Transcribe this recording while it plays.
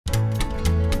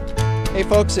Hey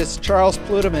folks, it's Charles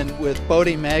Pluteman with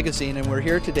Boating Magazine, and we're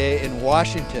here today in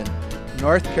Washington,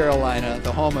 North Carolina,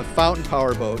 the home of Fountain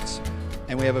Powerboats.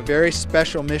 And we have a very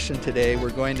special mission today. We're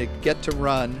going to get to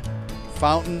run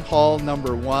Fountain Hull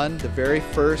number 1, the very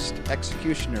first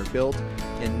executioner built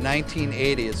in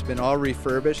 1980. It's been all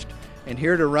refurbished. And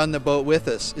here to run the boat with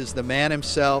us is the man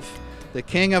himself, the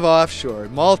king of offshore,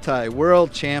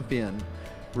 multi-world champion,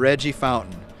 Reggie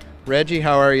Fountain. Reggie,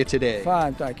 how are you today?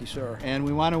 Fine, thank you, sir. And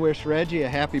we want to wish Reggie a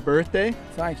happy birthday.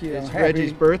 Thank you. It's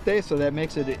Reggie's birthday, so that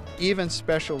makes it an even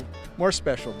more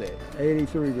special day.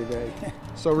 83 today.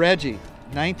 So Reggie,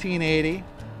 1980,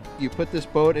 you put this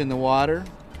boat in the water.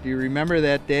 Do you remember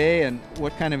that day and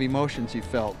what kind of emotions you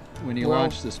felt when you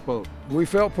launched this boat? We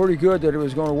felt pretty good that it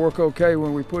was going to work okay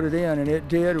when we put it in, and it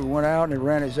did. We went out and it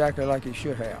ran exactly like it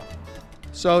should have.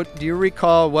 So do you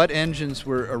recall what engines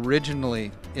were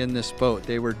originally in this boat?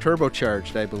 They were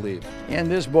turbocharged, I believe. In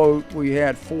this boat, we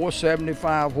had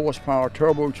 475 horsepower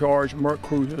turbocharged Merc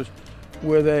cruisers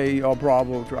with a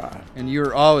Bravo drive. And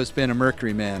you've always been a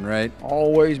Mercury man, right?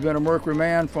 Always been a Mercury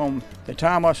man from the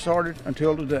time I started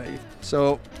until today.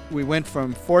 So we went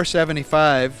from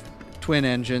 475 twin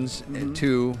engines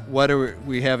to what do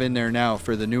we have in there now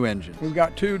for the new engine? We've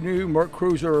got two new Merc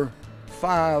Cruiser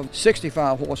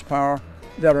 565 horsepower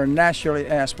that are naturally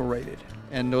aspirated.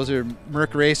 And those are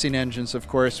Merc Racing engines, of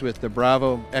course, with the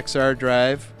Bravo XR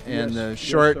drive and the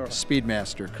short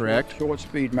Speedmaster, correct? Short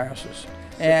Speedmasters.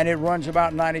 And it runs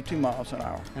about 92 miles an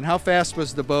hour. And how fast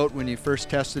was the boat when you first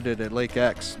tested it at Lake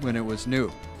X when it was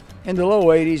new? In the low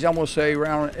 80s, I'm going to say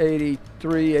around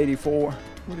 83, 84,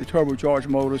 with the turbocharged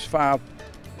motors,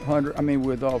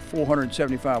 with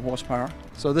 475 horsepower.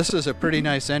 So this is a pretty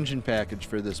nice engine package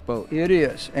for this boat. It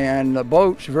is, and the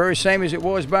boat's very same as it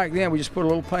was back then. We just put a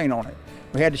little paint on it.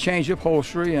 We had to change the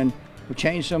upholstery, and we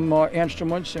changed some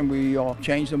instruments, and we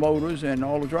changed the motors and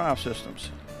all the drive systems.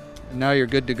 And now you're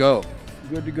good to go.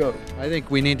 Good to go. I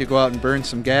think we need to go out and burn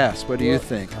some gas. What do you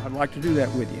think? I'd like to do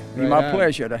that with you. It'd be Right my on.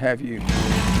 pleasure to have you.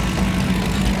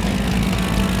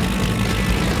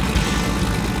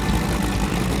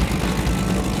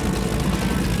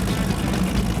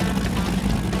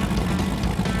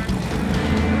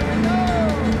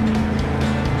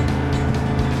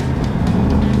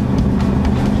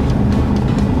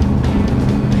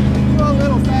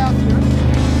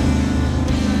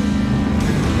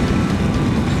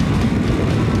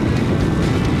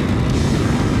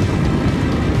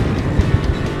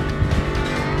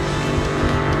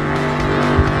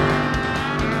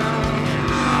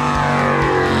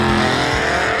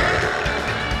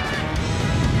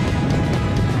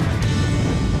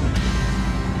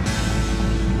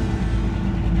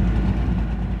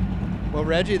 Well,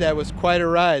 Reggie, that was quite a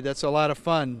ride. That's a lot of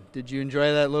fun. Did you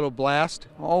enjoy that little blast?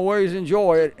 Always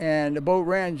enjoy it, and the boat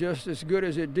ran just as good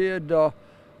as it did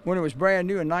when it was brand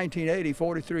new in 1980,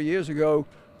 43 years ago.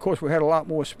 Of course, we had a lot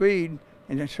more speed,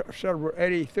 and instead of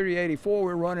 83, 84,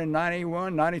 we're running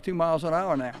 91, 92 miles an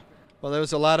hour now. Well, that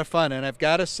was a lot of fun, and I've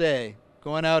got to say,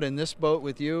 going out in this boat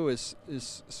with you is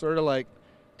sort of like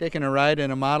taking a ride in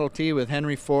a Model T with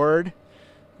Henry Ford,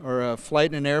 or a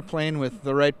flight in an airplane with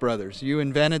the Wright brothers. You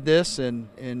invented this, and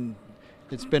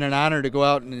it's been an honor to go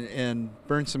out and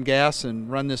burn some gas and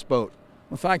run this boat.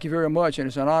 Well, thank you very much, and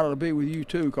it's an honor to be with you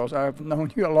too, because I've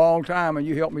known you a long time and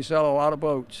you helped me sell a lot of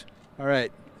boats. All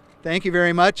right. Thank you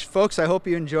very much, folks. I hope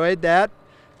you enjoyed that,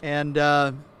 and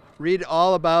read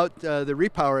all about the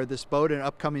repower of this boat in an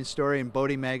upcoming story in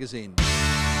Boating Magazine.